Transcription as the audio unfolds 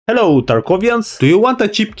Hello Tarkovians, do you want a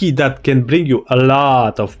cheap key that can bring you a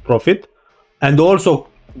lot of profit? And also,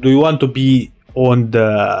 do you want to be on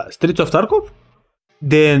the streets of Tarkov?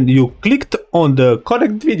 Then you clicked on the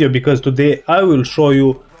correct video, because today I will show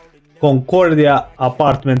you Concordia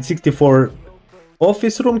Apartment 64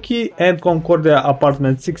 office room key and Concordia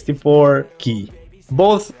Apartment 64 key.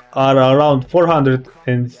 Both are around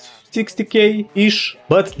 460k ish,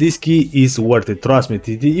 but this key is worth it, trust me.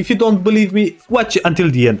 If you don't believe me, watch until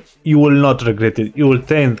the end, you will not regret it. You will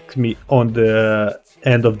thank me on the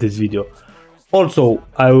end of this video. Also,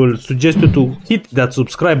 I will suggest you to hit that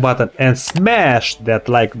subscribe button and smash that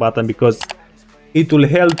like button, because it will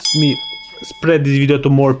help me spread this video to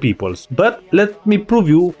more people. But let me prove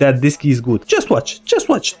you that this key is good. Just watch, just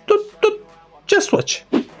watch, just watch.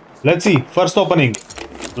 Let's see, first opening.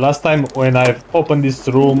 Last time when I've opened this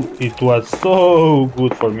room, it was so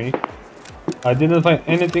good for me. I didn't find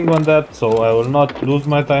anything on that, so I will not lose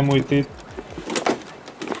my time with it.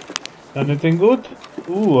 Anything good?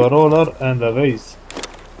 Ooh, a roller and a vase.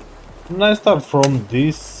 Nice start from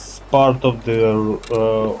this part of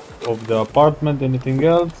the apartment. Anything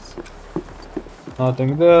else?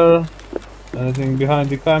 Nothing there. Anything behind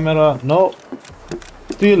the camera? No.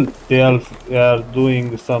 Still, they are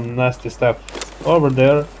doing some nasty stuff over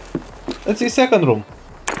there. Let's see, second room.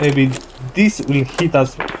 Maybe this will hit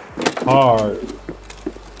us hard.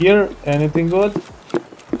 Here, anything good?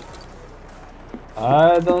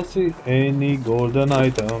 I don't see any golden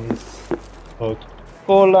items.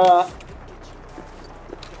 Coca-Cola.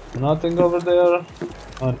 Nothing over there.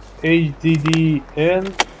 An HDD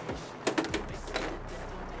and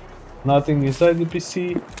nothing inside the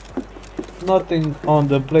PC. Nothing on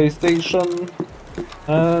the PlayStation.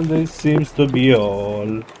 And this seems to be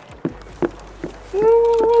all.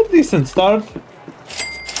 Decent start.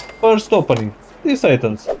 First opening. These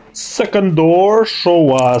items. Second door,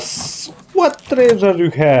 show us what treasure you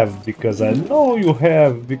have, because I know you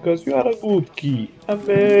have, because you are a good key, a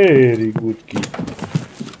very good key.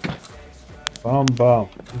 Bam bam,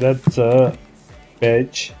 that's a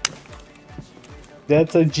badge.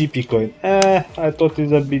 That's a GP coin. I thought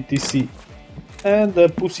it's a BTC. And a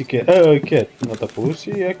pussy cat, a cat, not a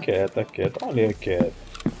pussy, a cat, only a cat.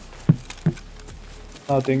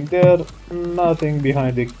 Nothing there, nothing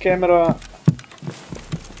behind the camera.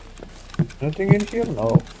 Nothing in here?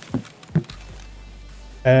 No.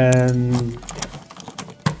 And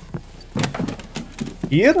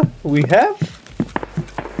here we have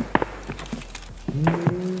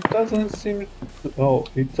doesn't seem to, oh,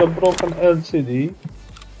 it's a broken LCD.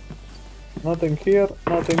 Nothing here,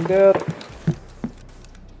 nothing there.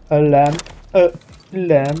 A lamp.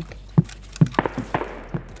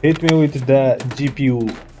 Hit me with the GPU.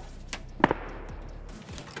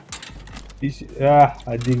 This,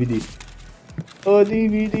 a DVD. A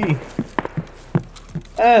DVD.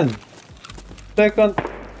 And second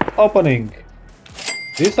opening.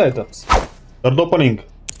 These items. Third opening.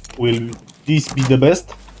 Will this be the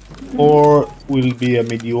best, or will be a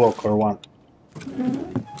mediocre one?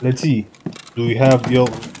 Let's see. Do we have the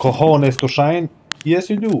cojones to shine? Yes,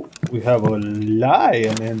 you do. We have a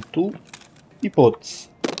lion and two teapots.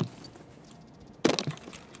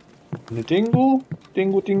 Anything?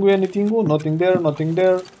 Anything? Nothing there, nothing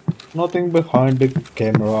there. Nothing behind the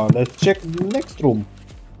camera. Let's check the next room.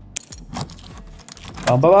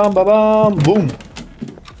 Bam bam bam bam boom.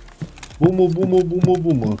 Boom boom boom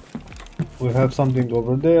boom boom. We have something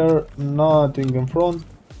over there. Nothing in front.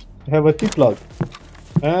 We have a T-plug.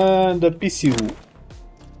 And a PCU.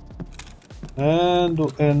 And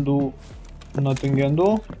nothing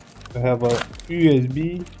endo. We have a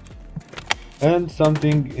USB. And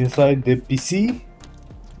something inside the PC.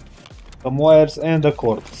 Some wires and a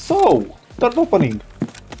cord. So, third opening.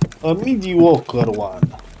 A mediocre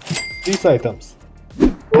one. These items.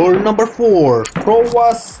 Door number 4. Show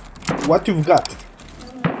us what you've got.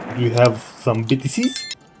 Do you have some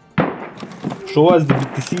BTCs? Show us the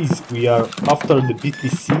BTCs. We are after the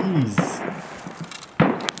BTCs.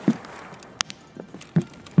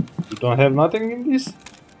 You don't have nothing in this?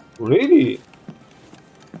 Really?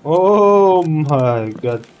 Oh my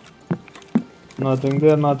god. Nothing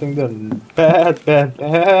there, nothing there. Bad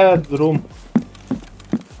room.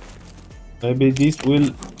 Maybe this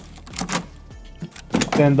will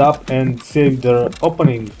stand up and save their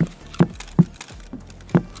opening.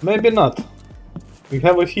 Maybe not. We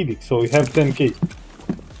have a Helix, so we have 10k.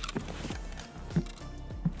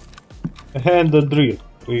 And the drill.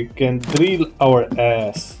 We can drill our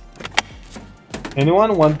ass.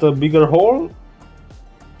 Anyone want a bigger hole?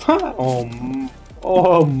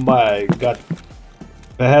 Oh my god.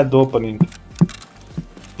 Bad opening.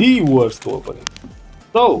 The worst opening.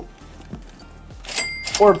 So,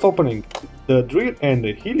 fourth opening, the drill and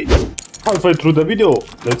the healing. Halfway through the video,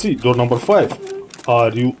 let's see, door number 5.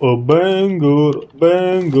 Are you a banger,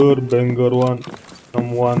 banger one?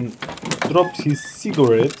 Someone drops his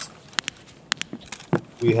cigarettes.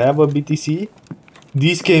 We have a BTC.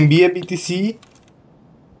 This can be a BTC.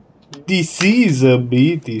 This is a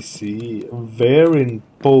BTC. Variant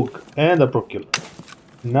poke and a pro kill.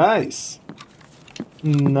 Nice.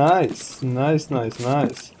 Nice.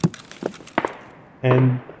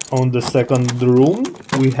 And on the second room,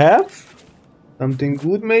 we have something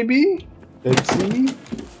good maybe? Let's see.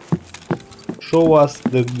 Show us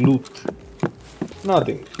the loot.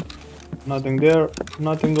 Nothing. Nothing there.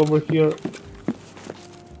 Nothing over here.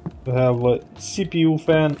 We have a CPU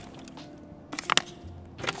fan.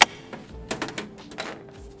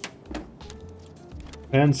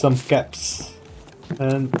 And some caps.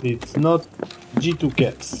 And it's not G2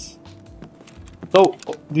 caps. So,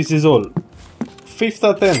 this is all. 5th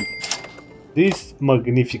attempt. These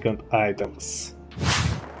magnificent items.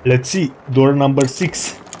 Let's see, door number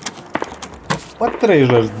 6. What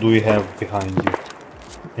treasures do we have behind you?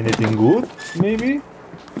 Anything good, maybe?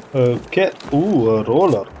 A cat, ooh, a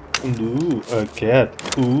roller. Ooh, a cat,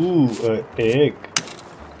 ooh, a egg.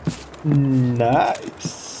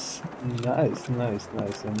 Nice.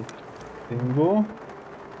 And bingo.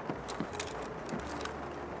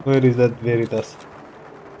 Where is that Veritas?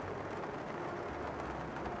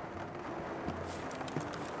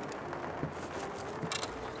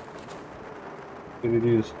 Here it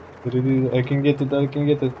is. I can get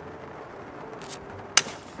it.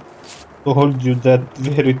 Told you that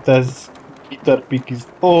Veritas guitar pick is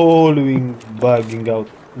always bugging out.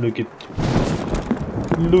 Look it.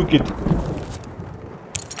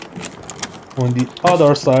 On the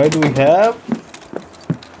other side we have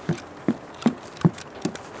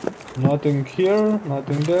nothing here,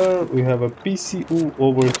 nothing there. We have a PCU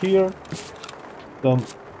over here, some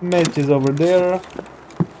matches over there,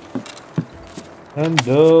 and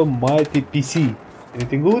the mighty PC.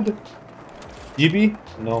 Anything good? GB?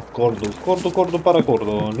 No, cordo para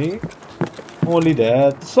cordoni. Only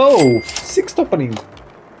that. So, 6th opening.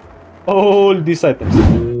 All these items.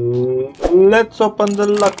 Let's open the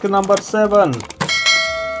lucky number 7.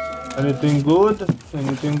 Anything good?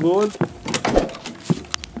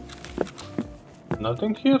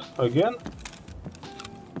 Nothing here again.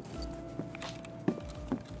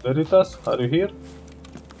 Veritas, are you here?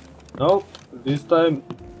 No, this time.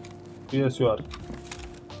 Yes, you are.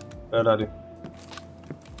 Where are you?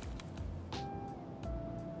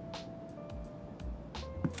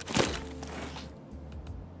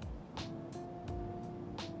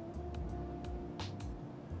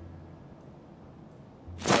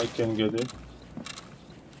 I can get it.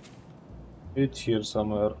 It's here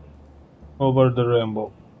somewhere. Over the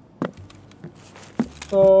rainbow.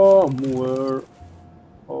 Somewhere.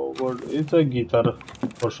 Over. It's a guitar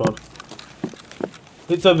for sure.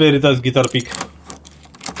 It's a Veritas guitar pick.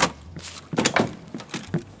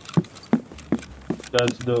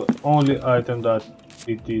 That's the only item that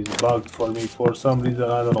it is bugged for me for some reason,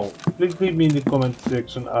 I don't know. Please leave me in the comment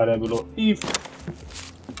section area below if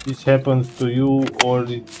this happens to you or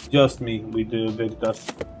it's just me with the Veritas.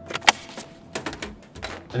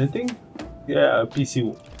 Anything? Yeah,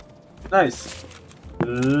 PCU. Nice.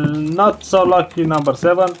 Not so lucky number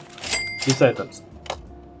 7. These items.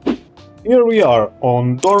 Here we are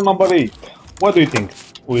on door number 8. What do you think?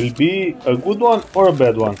 Will be a good one or a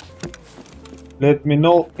bad one? Let me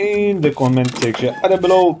know in the comment section area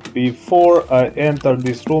below before I enter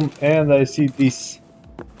this room and I see this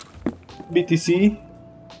BTC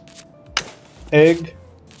egg.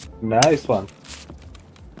 Nice one.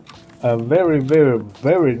 A very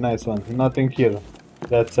nice one. Nothing here.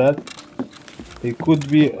 That's it. It could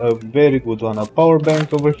be a very good one. A power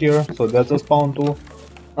bank over here, so that's a spawn too.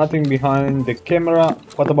 Nothing behind the camera.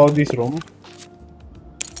 What about this room?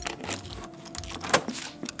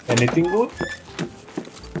 Anything good?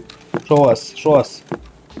 Show us.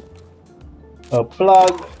 A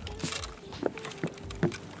plug.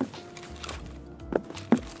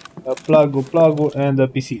 A plug and a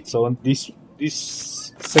PC. So this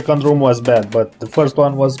second room was bad, but the first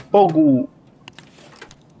one was Pogu.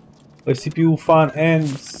 A CPU fan and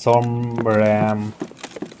some RAM.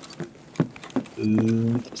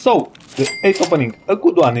 So, the 8th opening, a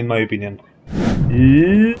good one in my opinion.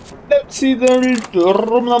 Let's see the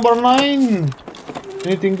room number 9.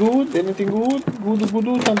 Anything good?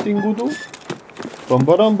 Good, something good?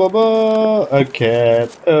 Bum-ba-dum-ba-ba. A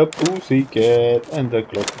cat, a pussy cat, and a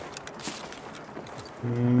clock.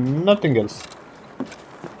 Nothing else.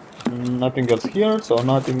 Nothing else here, so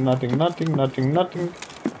nothing.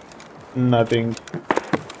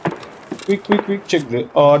 Quick, check the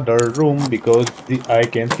other room because I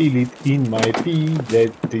can feel it in my pee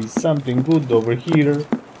that there's something good over here.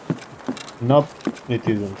 Nope, it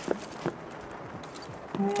isn't.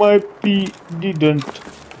 My pee didn't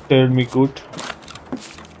tell me good.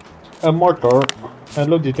 A mortar, a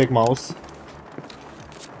Logitech mouse,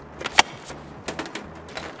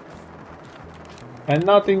 and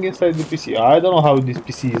nothing inside the PC. I don't know how this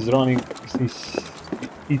PC is running since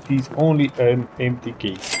it is only an empty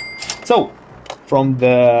case. So, from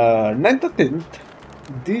the 9th to 10th,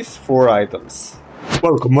 these 4 items.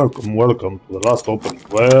 Welcome to the last opening.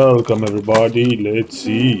 Welcome everybody, let's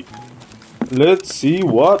see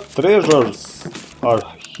what treasures are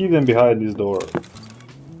hidden behind this door.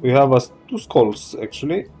 We have 2 skulls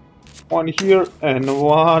actually, one here and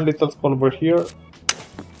one little skull over here.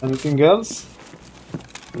 Anything else?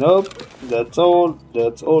 Nope, that's all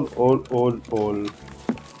and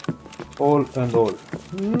all.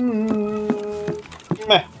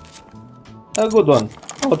 Meh. A good one.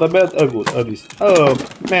 Not a bad, a good, at least.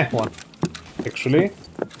 Meh one. Actually.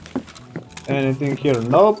 Anything here?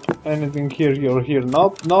 Nope. Anything here?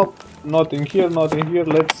 Nope. Nothing here.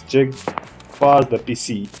 Let's check past the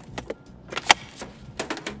PC.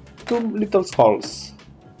 2 little skulls.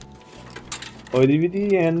 A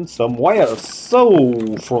DVD and some wires. So,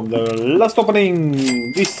 from the last opening,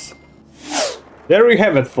 this. There we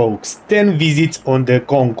have it, folks. 10 visits on the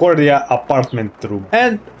Concordia Apartment room.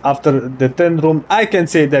 And after the 10 room, I can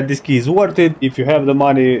say that this key is worth it. If you have the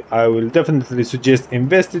money, I will definitely suggest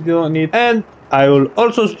investing on it. And I will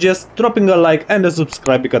also suggest dropping a like and a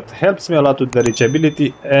subscribe because it helps me a lot with the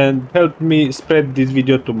reachability and help me spread this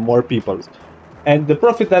video to more people. And the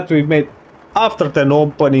profit that we made after 10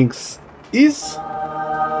 openings is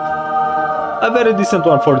a very decent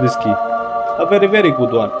one for this key. A very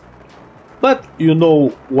good one. But you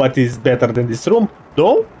know what is better than this room?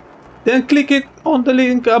 No? Then click it on the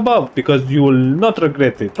link above because you will not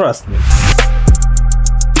regret it, trust me.